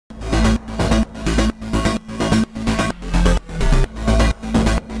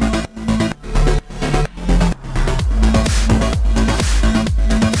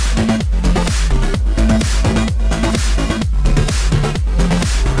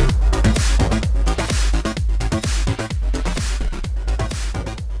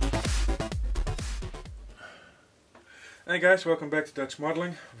guys, welcome back to Dutch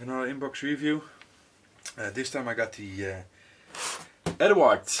Modeling with another inbox review. This time I got the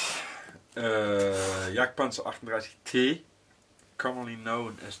Eduard Jagdpantzer 38t, commonly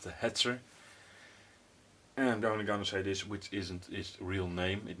known as the Hetzer. And I'm only gonna say this, which isn't its real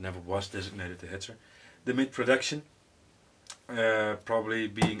name. It never was designated the Hetzer. The mid-production, probably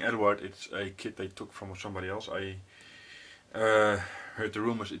being Eduard, it's a kit they took from somebody else. I heard the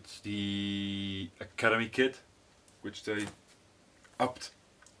rumors it's the Academy kit, which they upped,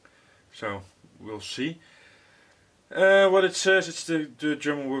 so we'll see. What it says, it's the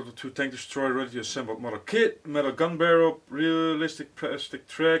German World War II tank destroyer ready to assembled model kit, metal gun barrel, realistic plastic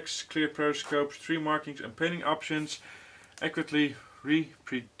tracks, clear periscopes, 3 markings and painting options, accurately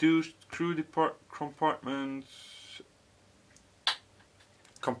reproduced crew compartments,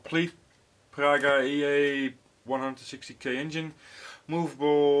 complete Praga EA 160k engine,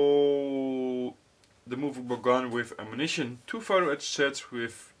 the movable gun with ammunition, 2 photo etch sets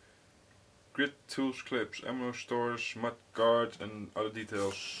with grid tools, clips, ammo stores, mud guards and other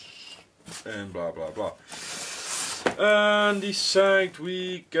details, and blah blah blah. On the side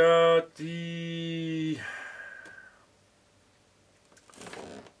we got the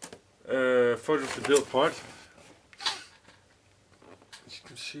photo of the build part. As you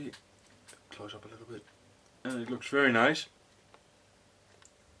can see, close up a little bit, and it looks very nice.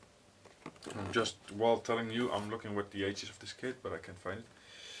 I'm just, while telling you, I'm looking what the age is of this kit, but I can't find it.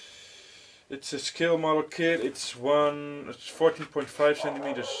 It's a scale model kit. It's 14.5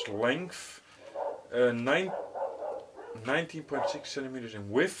 centimeters length, 19.6 centimeters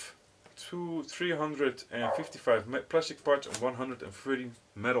in width, 355 plastic parts and 130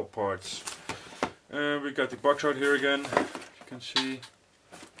 metal parts. We got the box art here again. You can see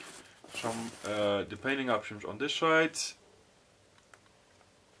some the painting options on this side.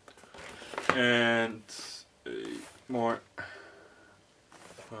 And more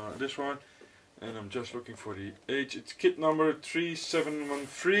this one, and I'm just looking for the age. It's kit number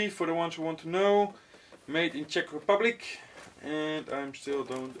 3713 for the ones who want to know. Made in Czech Republic, and I'm still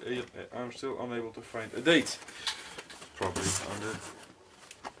unable to find a date. Probably on the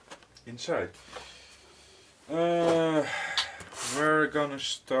inside. We're gonna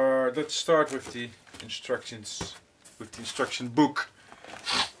start. Let's start with the instructions, with the instruction book.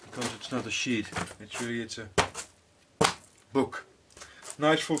 Because it's not a sheet, it's a book.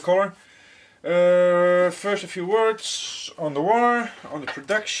 Nice full color. First a few words on the war, on the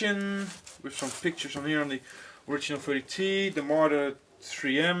production, with some pictures on here on the original 30T, the Marder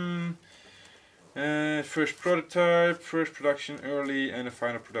 3M, first prototype, first production early, and a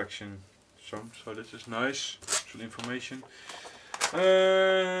final production. So this is nice, some information.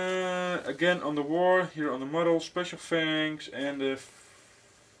 Again on the war, here on the model, special fangs and the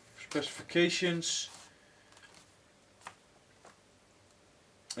specifications,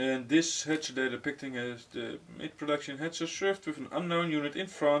 and this Hetzer they're depicting as the mid-production Hetzer served with an unknown unit in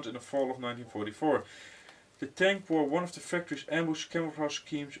France in the fall of 1944. The tank wore one of the factory's ambush camouflage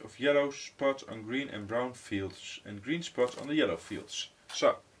schemes of yellow spots on green and brown fields and green spots on the yellow fields.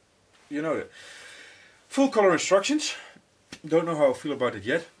 So, you know that. Full color instructions. Don't know how I feel about it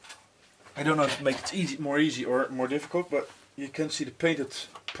yet. I don't know if it makes it more easy or more difficult, but you can see the painted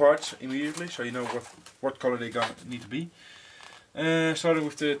parts immediately, so you know what color they're gonna need to be. Starting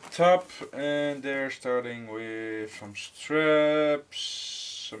with the top, and they're starting with some straps,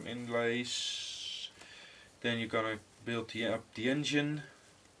 some inlays. Then you're gonna build up the engine,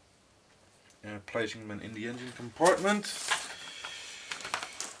 placing them in the engine compartment.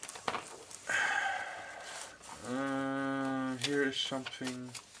 Here is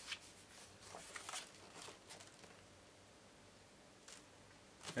something.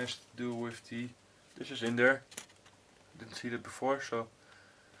 Has to do with the, this is in there, didn't see that before, so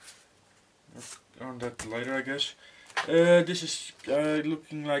on that later I guess. This is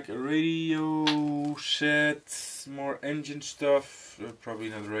looking like a radio set, more engine stuff, probably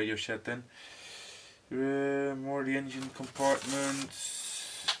not a radio set then. More the engine compartment,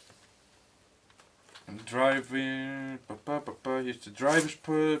 driving, here's the driver's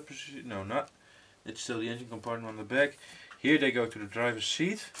position, no not, it's still the engine compartment on the back. Here they go to the driver's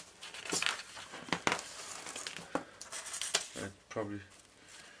seat. Probably,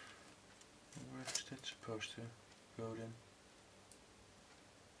 where is that supposed to go then?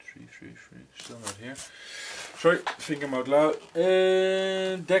 333, still not here. Sorry, think I'm out loud.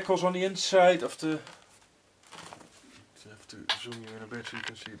 Decals on the inside of the. I have to zoom you in a bit so you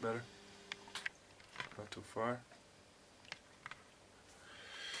can see it better. Not too far.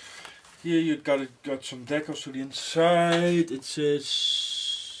 Here you got some decals to the inside. It says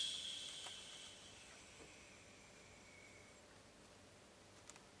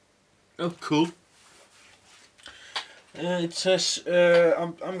Oh, cool. It says,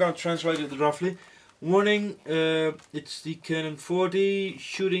 I'm going to translate it roughly. Warning, it's the Canon 40.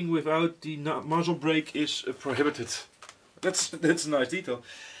 Shooting without the muzzle brake is prohibited. That's a nice detail.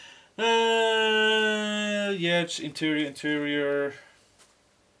 Yeah, it's interior.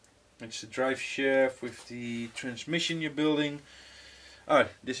 It's the drive shaft with the transmission you're building. Oh,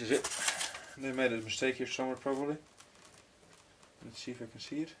 this is it. They made a mistake here somewhere probably. Let's see if I can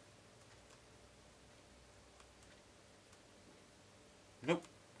see it. Nope,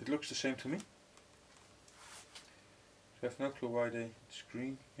 it looks the same to me. I have no clue why it's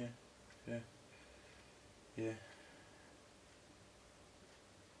green. Yeah.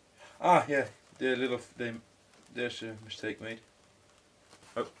 Ah, yeah. There's a mistake made.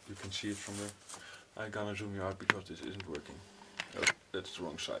 Oh, you can see it from there. I'm gonna zoom you out because this isn't working. Oh, that's the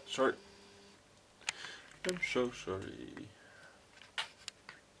wrong side. Sorry. I'm so sorry.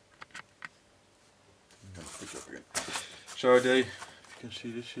 I'm gonna pick it up again. So if you can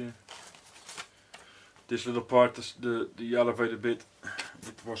see this here. This little part, the elevator bit,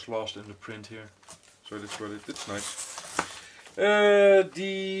 it was lost in the print here. So that's what it's nice.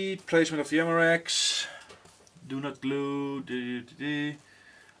 The placement of the ammo racks. Do not glue.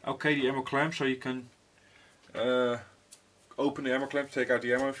 Okay, the ammo clamp, so you can open the ammo clamp, take out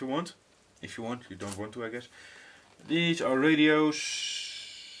the ammo if you want. If you want, you don't want to, I guess. These are radios.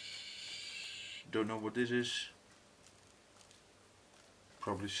 Don't know what this is.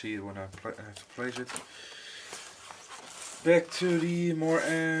 Probably see it when I have to place it. Back to the more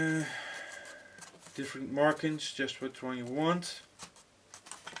different markings, just which one you want.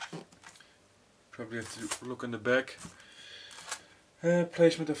 Probably have to look in the back.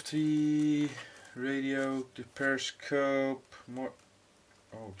 Placement of the radio, the periscope, more.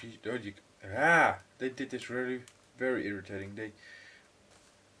 Oh geez, they did this really very irritating.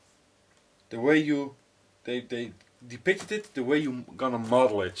 The way they depicted it, the way you gonna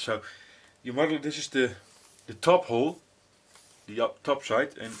model it. So you model this is the top hole, the top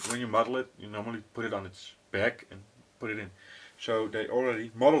side, and when you model it, you normally put it on its back and put it in. So they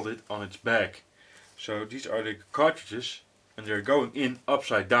already modeled it on its back. So these are the cartridges, and they're going in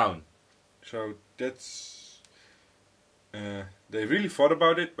upside down. So that's they really thought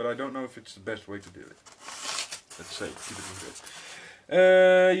about it, but I don't know if it's the best way to do it. Let's say keep it in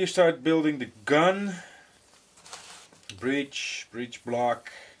good. You start building the gun. Breech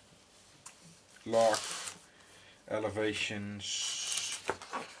block, lock, elevations.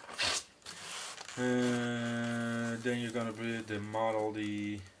 Then you're gonna build the model,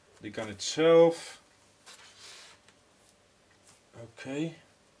 the gun itself. Okay.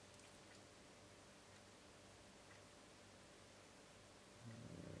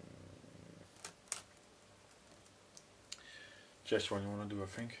 Just what you want to do, I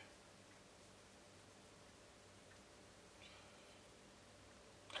think.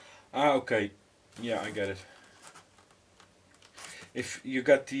 Ah, okay. Yeah, I get it. If you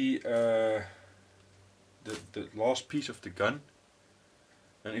got the last piece of the gun,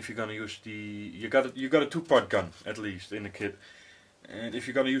 and if you're gonna use you got a two-part gun at least in the kit, and if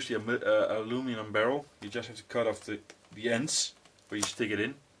you're gonna use the aluminum barrel, you just have to cut off the ends where you stick it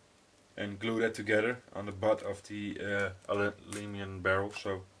in, and glue that together on the butt of the aluminum barrel.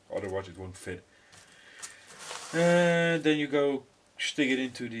 So otherwise it won't fit. Then you go stick it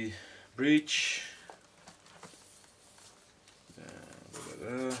into the breech.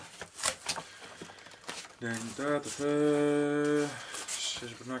 Then scissors,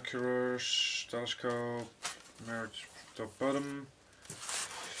 binoculars, telescope, mirror top bottom.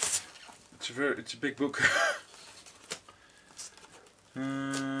 It's a big book.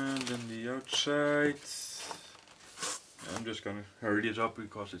 And then the outside. I'm just gonna hurry this up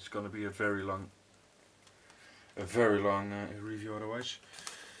because it's gonna be a very long review otherwise.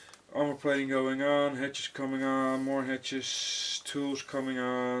 Armor plating going on, hatches coming on, more hatches, tools coming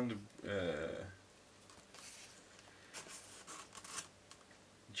on,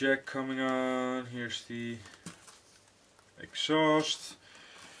 jack coming on, here's the exhaust.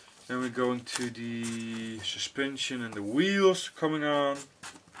 Then we're going to the suspension and the wheels coming on.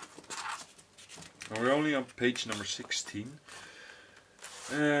 And we're only on page number 16.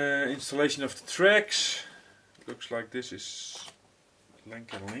 Installation of the tracks. Looks like this is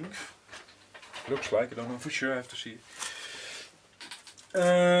length and length. Looks like, I don't know for sure, I have to see it.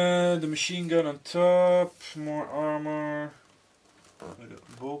 The machine gun on top, more armor, with a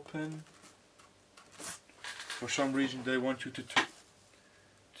ball pen. For some reason they want you to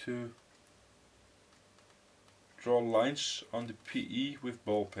draw lines on the PE with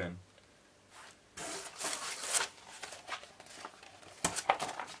ball pen.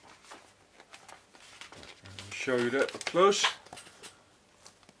 show you that up close.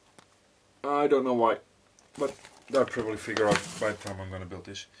 I don't know why, but I'll probably figure out by the time I'm gonna build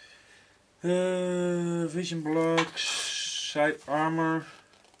this. Vision blocks, side armor,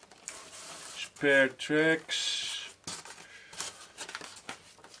 spare tracks,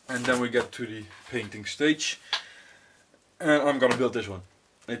 and then we get to the painting stage. And I'm gonna build this one.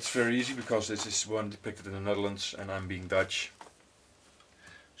 It's very easy because this is one depicted in the Netherlands and I'm being Dutch.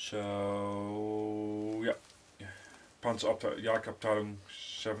 So yeah, Panzer Jagdpantzer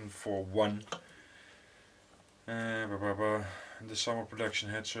 741. The summer production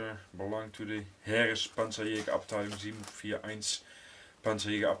hetzer belonged to the Heeres Panzerjägerabteilung 741.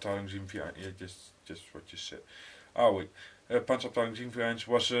 Panzerjägerabteilung 741. Yeah, just what you said. Oh wait. Panzerabteilung 741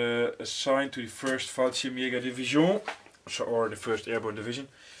 was assigned to the 1st Fallschirmjäger Division, so, or the 1st Airborne Division,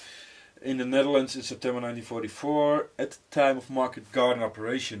 in the Netherlands in September 1944. At the time of market garden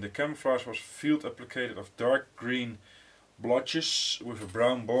operation, the camouflage was field applied of dark green blotches with a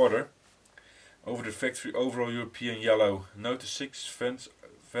brown border over the factory overall European yellow. Note the 6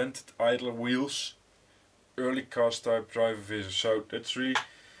 vented idler wheels, early cast type driver visor. So that's really,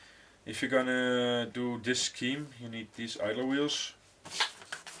 if you're gonna do this scheme, you need these idler wheels,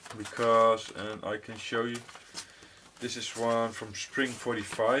 because, and I can show you, this is one from spring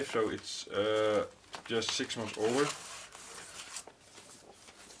 45, so it's just 6 months older.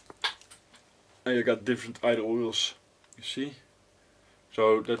 And you got different idle wheels, you see?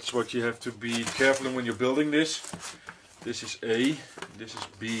 So that's what you have to be careful in when you're building this. This is A, this is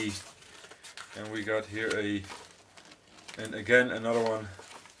B, and we got here a, and again another one,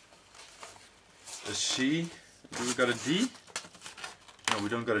 a C. Do we got a D? No, we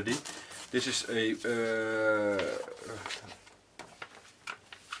don't got a D. This is a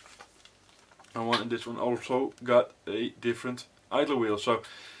and this one also got a different idler wheel. So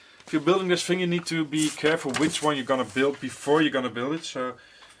if you're building this thing, you need to be careful which one you're gonna build before you're gonna build it. So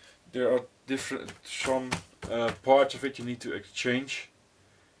there are some parts of it you need to exchange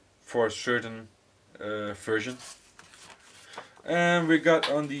for a certain version. And we got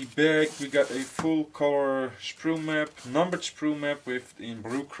on the back, we got a full color sprue map, numbered sprue map with in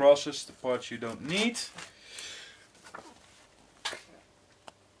blue crosses, the parts you don't need,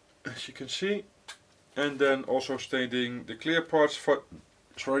 as you can see. And then also stating the clear parts,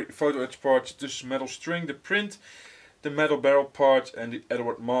 photo etch parts, this metal string, the print, the metal barrel part, and the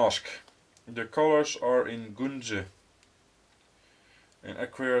Eduard mask. The colors are in Gunze and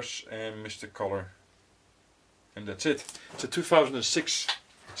Aquarius and Mr. Color. And that's it. It's a 2006,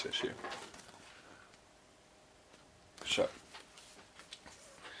 it says here.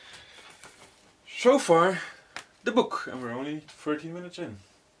 So far the book, and we're only 13 minutes in.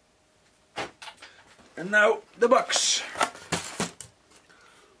 And now the box.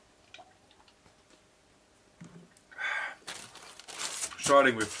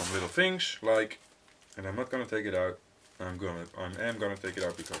 Starting with some little things like, and I'm not gonna take it out. I am gonna take it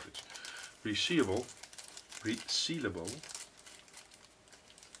out because it's resealable.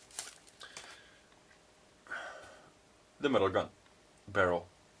 The metal gun barrel,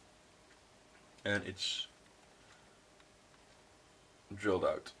 and it's drilled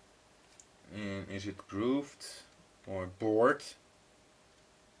out. And is it grooved or bored?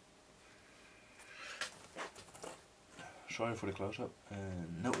 Sorry for the close-up.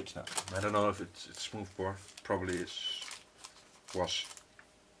 No, it's not. I don't know if it's smooth bore. Probably was.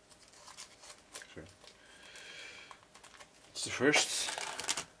 So it's the first.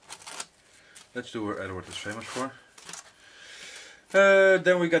 Let's do what Eduard is famous for.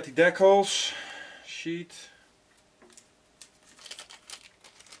 Then we got the decals sheet.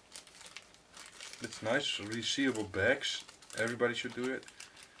 It's nice, resealable bags. Everybody should do it.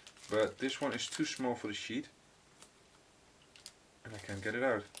 But this one is too small for the sheet. And I can't get it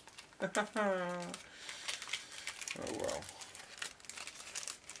out. Oh wow.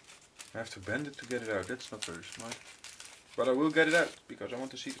 I have to bend it to get it out. That's not very smart. But I will get it out because I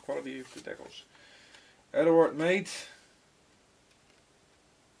want to see the quality of the decals. Eduard made.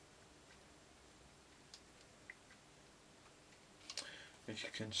 As you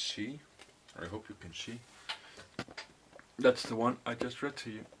can see, I hope you can see, that's the one I just read to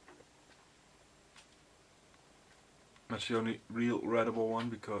you. That's the only real readable one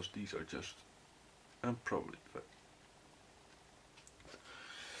because these are just, and probably, but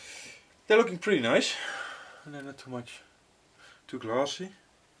they're looking pretty nice, and they're not too glossy.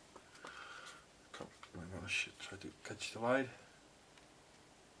 Come, I'm gonna try to catch the light.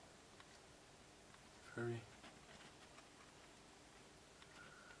 Very.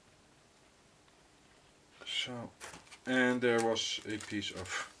 So, and there was a piece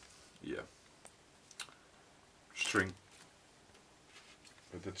of, yeah, string,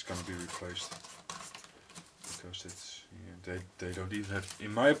 but that's gonna be replaced because it's, yeah, they don't even have,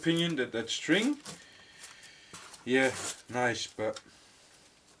 in my opinion, that string. Yeah, nice, but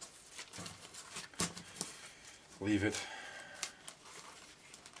leave it.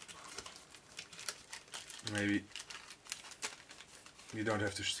 Maybe you don't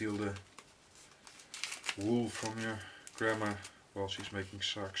have to steal the wool from your grandma while she's making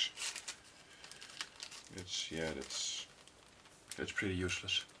socks. It's, yeah, that's pretty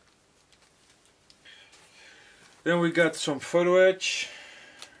useless. Then we got some photo edge,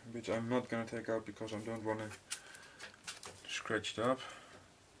 which I'm not gonna take out because I don't want to scratch it up.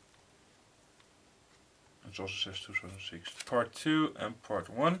 It also says 2006. Part 2 and part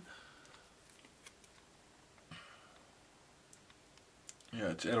 1. Yeah,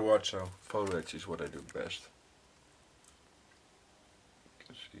 it's Eduard, so photo edge is what I do best. You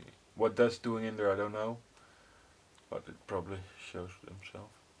can see what that's doing in there, I don't know, but it probably shows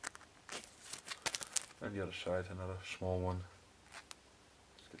themselves. And the other side, another small one.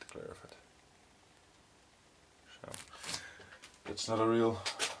 Let's get the glare of it. So that's not a real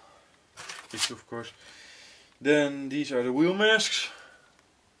issue, of course. Then these are the wheel masks.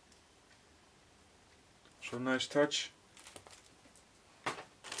 So nice touch.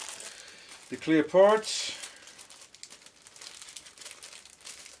 The clear parts.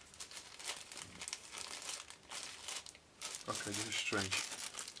 Okay, this is strange.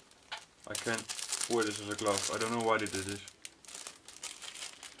 I can't wear this as a glove. I don't know why they did this.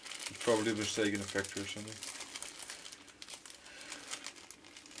 It's probably a mistake in the factory or something.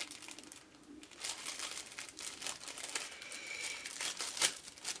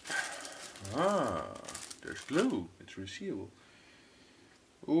 Ah, there's glue. It's resealable.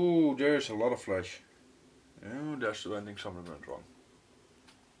 Ooh, there's a lot of flash. Oh, that's the ending something went wrong.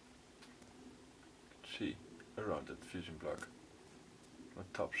 See, around that fusing plug on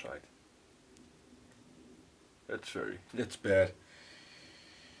the top side. That's bad.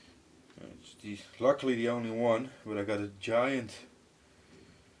 It's luckily the only one, but I got a giant.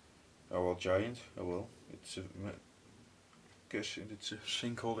 Oh well, giant. Oh well, it's a. Guess it's a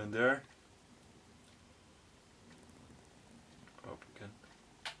sinkhole in there. Hope you can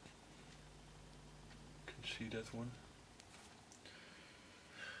see that one.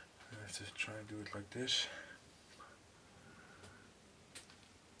 I have to try and do it like this.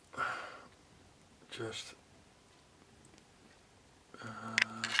 Just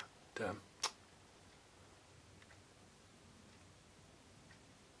damn.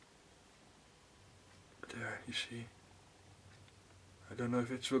 There, you see. I don't know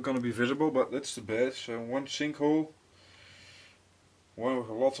if it's going to be visible, but that's the bed. So one sinkhole, one with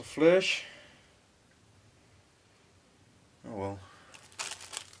lots of flash. Oh well.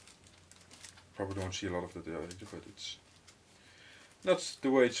 Probably don't see a lot of that either, but it's that's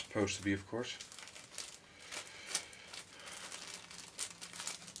the way it's supposed to be, of course.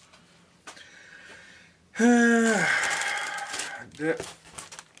 There.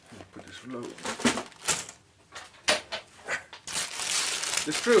 Put this low.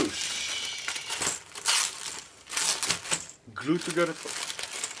 The screws glued together.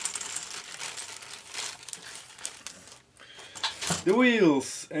 The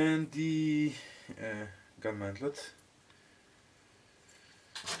wheels and the gun mantlet.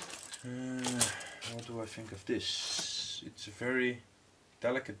 What do I think of this? It's a very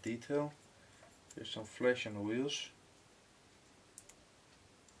delicate detail. There's some flash on the wheels.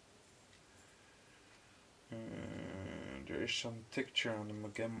 There is some texture on the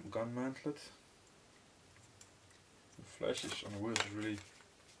gun mantlet. The flashes on the wheels is really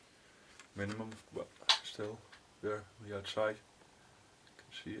minimum, but still there on the outside you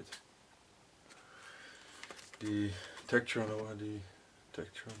can see it. The texture on the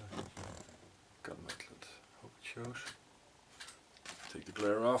gun mantlet. Hope it shows. Take the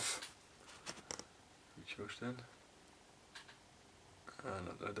glare off. It shows then. And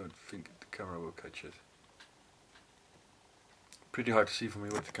I don't think the camera will catch it. Pretty hard to see for me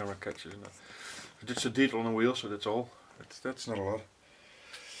what the camera catches. It's a detail on the wheel, so that's all. That's not a lot.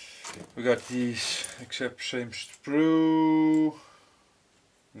 We got these, except same sprue.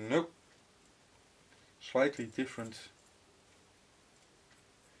 Nope. Slightly different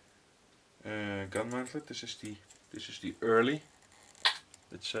gun mantlet. This is the early.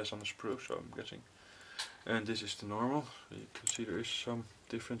 It says on the sprue, so I'm guessing. And this is the normal. You can see there is some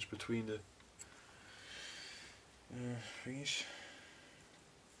difference between the thingies.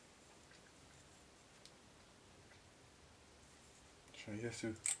 So you have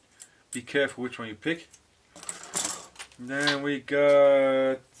to be careful which one you pick. Then we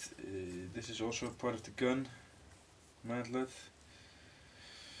got this is also a part of the gun. mantlet.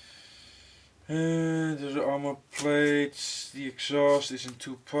 And there's the armor plates. The exhaust is in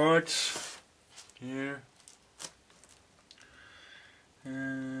two parts. Here.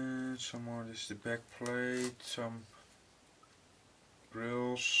 And some more. This is the back plate. Some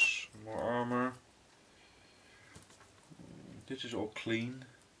grills. More armor. This is all clean,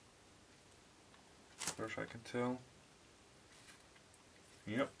 as far as I can tell.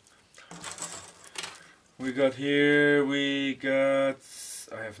 Yep. We got here,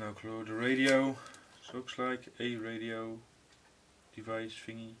 I have no clue, the radio. It looks like a radio device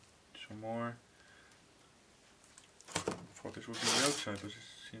thingy. Some more. I thought this would be the outside, but it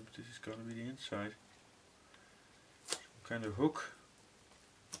seems this is going to be the inside. Some kind of hook.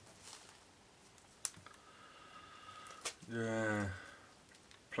 The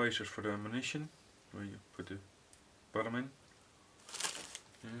placers for the ammunition, where you put the bottom in.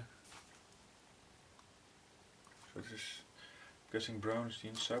 Yeah. So this is, I'm guessing brown is the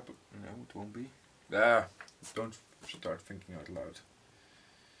inside, but no, it won't be. Ah, don't start thinking out loud.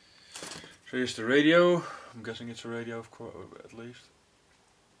 So here's the radio. I'm guessing it's a radio, of course, at least.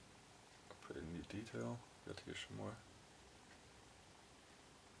 I'll put it in the detail. Got here some more.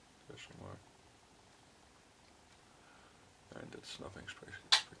 There's some more. And that's nothing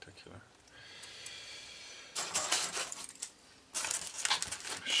spectacular.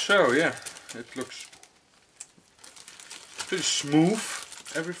 So yeah, it looks pretty smooth,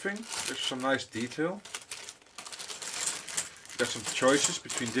 everything. There's some nice detail. Got some choices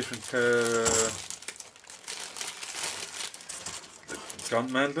between different gun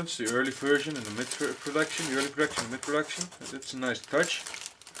mantlets, the early version and the mid production, the early production and mid production. That's a nice touch.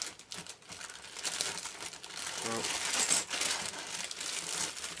 So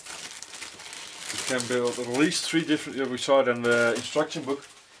you can build at least 3 different, we saw it in the instruction book,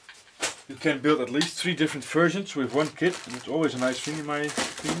 you can build at least 3 different versions with one kit, and it's always a nice thing in my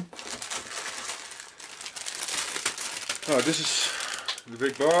opinion. Oh, this is the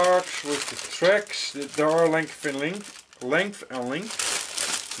big box with the tracks. There are length and length.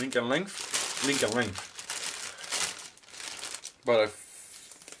 But I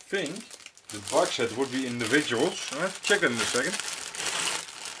think the box set would be individuals. I have to check that in a second.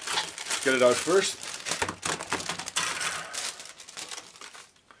 Get it out first.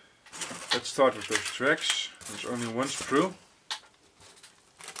 Let's start with those tracks. There's only one sprue.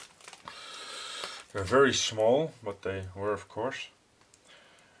 They're very small, but they were, of course.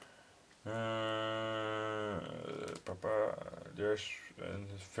 There's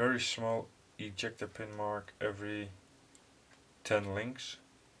a very small ejector pin mark every 10 links.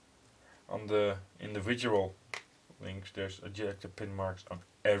 On the individual links there's ejector pin marks on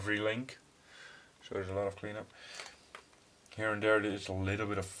every link, so there's a lot of cleanup. Here and there there's a little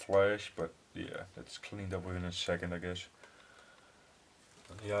bit of flash, but yeah, that's cleaned up within a second, I guess.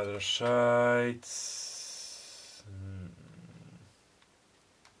 On the other side,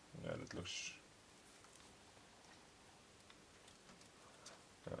 yeah, that looks,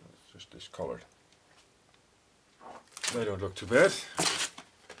 it's just discolored. They don't look too bad. You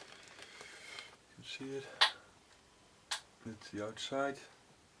can see it. It's the outside.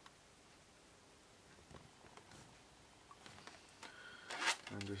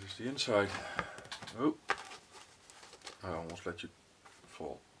 And this is the inside. Oh, I almost let you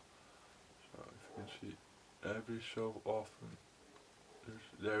fall. So if you can see, every so often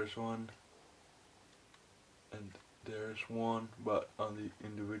there's one and there's one, but on the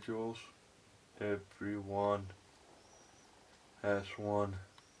individuals everyone has one.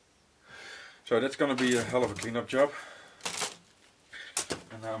 So that's gonna be a hell of a cleanup job.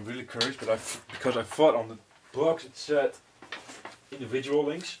 And I'm really curious, but because I thought on the box it said individual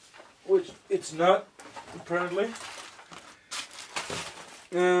links, which it's not apparently.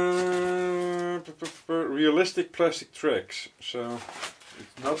 Realistic plastic tracks, so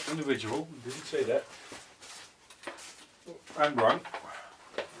it's not individual. It didn't say that. I'm wrong.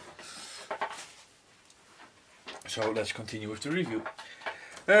 So let's continue with the review.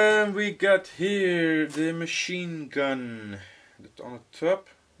 We got here the machine gun on the top,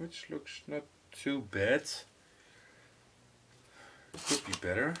 which looks not too bad. Could be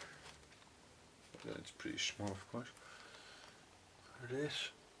better. But it's pretty small, of course. There it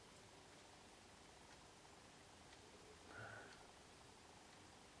is.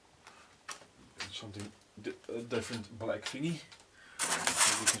 And something different black thingy.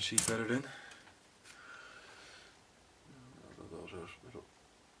 So you can see better then.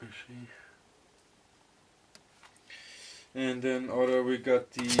 And then we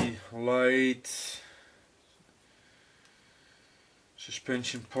got the light,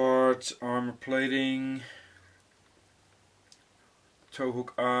 suspension parts, armor plating, tow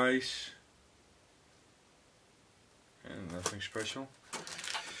hook eyes, and nothing special.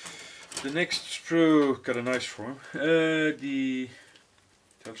 The next sprue got a nice form. The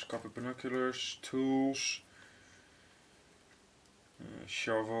telescopic binoculars, tools,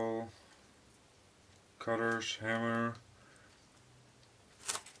 shovel, cutters, hammer,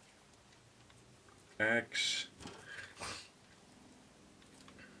 axe,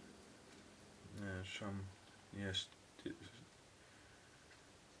 some, yes,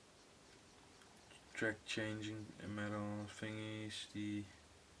 track changing metal thingies, the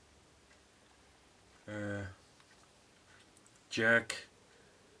jack,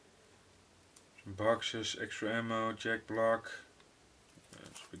 some boxes, extra ammo, jack block.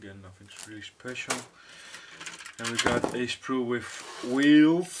 Again, nothing really special. And we got a sprue with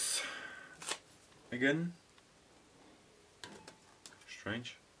wheels again.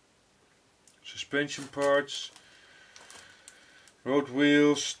 Strange. Suspension parts, road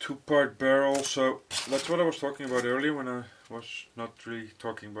wheels, 2-part barrel. So that's what I was talking about earlier when I was not really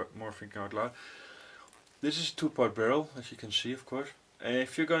talking but more thinking out loud. This is a 2-part barrel, as you can see, of course. And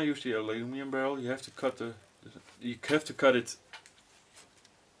if you're gonna use the aluminum barrel, you have to cut it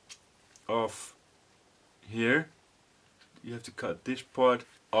off here. You have to cut this part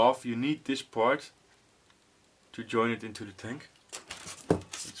off. You need this part to join it into the tank.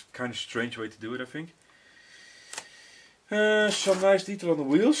 It's a kind of strange way to do it, I think. Some nice detail on the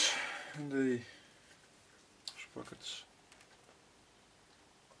wheels and the sprockets.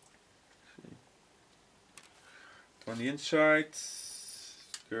 On the inside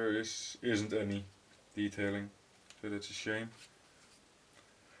there isn't any detailing, so that's a shame.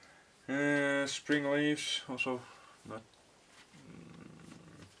 Spring leaves, also not.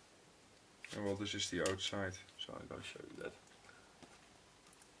 Well, this is the outside, so I'm gonna show you that.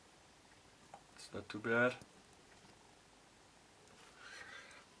 It's not too bad.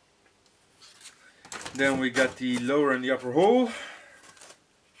 Then we got the lower and the upper hole.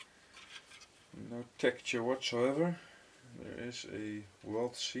 No texture whatsoever. There is a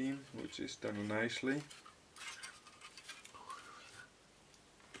weld seam which is done nicely.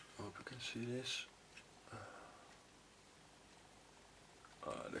 Hope you can see this.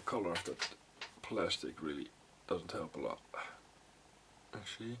 The color of that plastic really doesn't help a lot.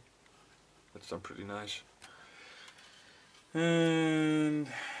 Actually, that's done pretty nice. And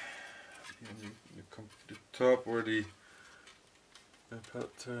you come to the top where the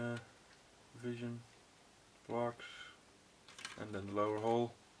vision blocks, and then the lower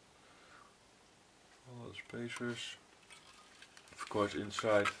hole, all the spacers, of course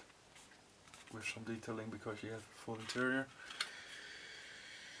inside with some detailing because you have a full interior.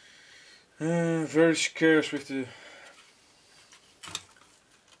 Very scarce with the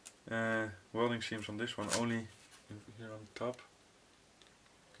welding seams on this one, only here on the top.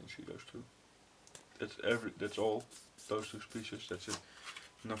 You can see those two. That's all. Those two pieces. That's it.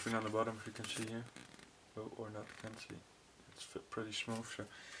 Nothing on the bottom, if you can see here. Oh, or not, you can't see. It's pretty smooth. So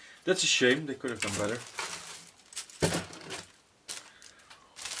that's a shame. They could have done better.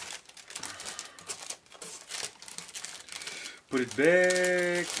 Put it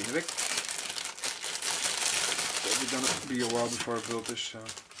back in the back. It's gonna be a while before I build this. So.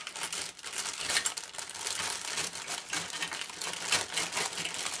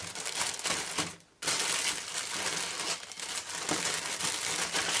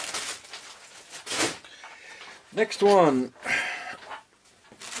 Next one,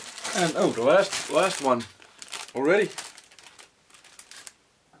 and oh, the last one already.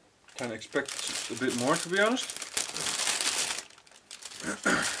 Kind of expect a bit more, to be honest.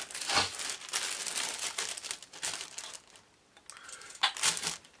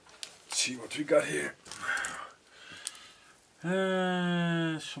 Let's see what we got here.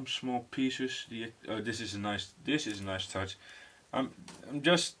 Some small pieces. This is a nice touch. I'm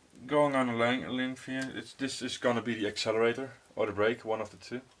just going on a length here. This is gonna be the accelerator or the brake, one of the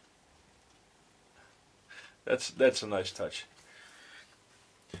two. That's a nice touch.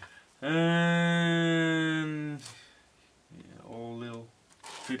 And yeah, all little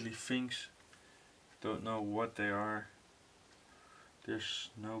fiddly things. Don't know what they are.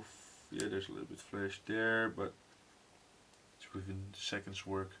 There's no, there's a little bit flash there, but it's within seconds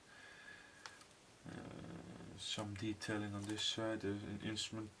work. Some detailing on this side. There's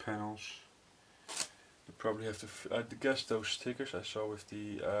instrument panels. You probably have to. I guess those stickers I saw with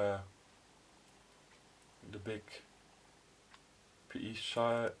the big P.E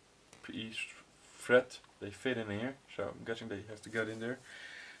side, P.E thread. They fit in here, so I'm guessing they have to get in there.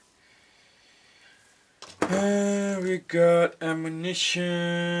 We got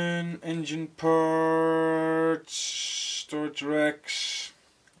ammunition, engine parts, storage racks.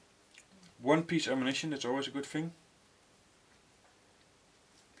 One piece ammunition, that's always a good thing.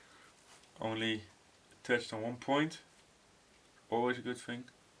 Only attached on one point, always a good thing.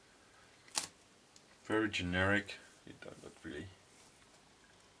 Very generic, you don't got really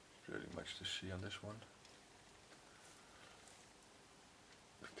much to see on this one.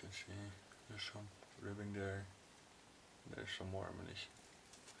 You can see there's some ribbing there, there's some more ammunition.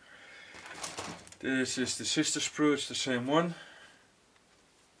 This is the sister sprue, it's the same one.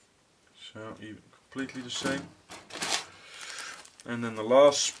 So even completely the same. And then the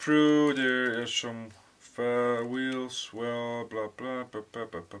last sprue, there are some wheels, well, blah blah blah blah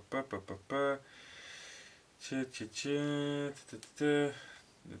blah blah blah blah blah.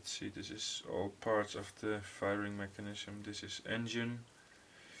 Let's see, this is all parts of the firing mechanism. This is engine.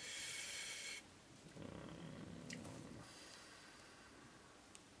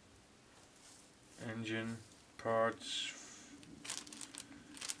 Engine parts,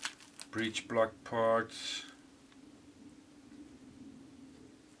 breech block parts.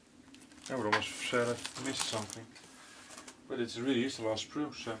 I would almost say I missed something, but it really is the last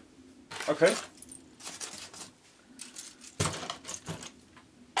sprue. So, okay.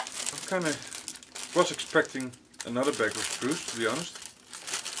 I kind of was expecting another bag of sprues, to be honest.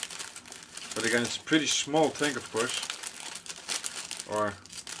 But again, it's a pretty small tank, of course, or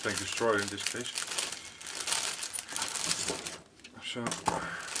tank destroyer in this case. So.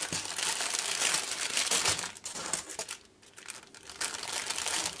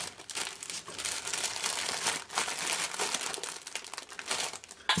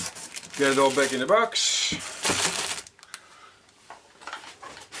 Get it all back in the box.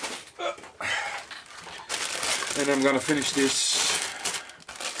 And I'm gonna finish this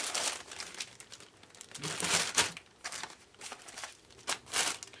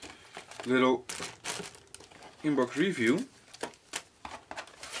little inbox review.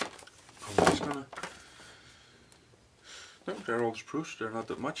 I'm just gonna... No, they're all sprues, they're not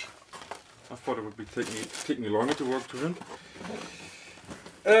that much. I thought it would be take me longer to work through them.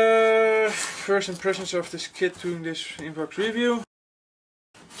 First impressions of this kit doing this inbox review.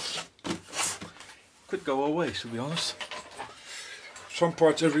 Could go all ways, to be honest. Some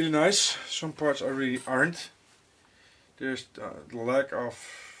parts are really nice, some parts really aren't. There's the lack of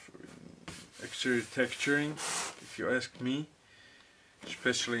exterior texturing, if you ask me,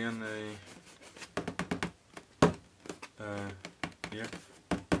 especially in the yeah.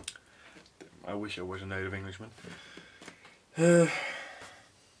 I wish I was a native Englishman.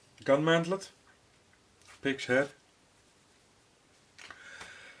 Gun mantlet, pig's head.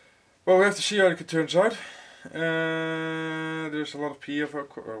 Well, we have to see how it turns out. There's a lot of PE,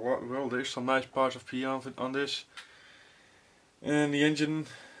 well, there's some nice parts of PE on this. And the engine,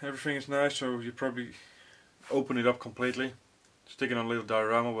 everything is nice, so you probably open it up completely. Stick it on a little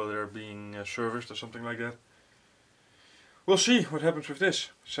diorama while they're being serviced or something like that. We'll see what happens with this.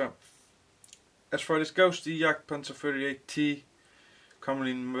 So, as far as this goes, the Jagdpantzer 38t,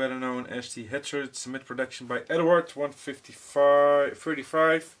 commonly better known as the Hetzer. It's a mid-production by Eduard,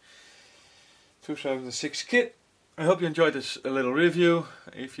 155/35, 2006 kit. I hope you enjoyed this little review.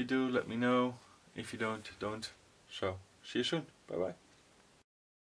 If you do, let me know. If you don't, don't. So, see you soon. Bye bye.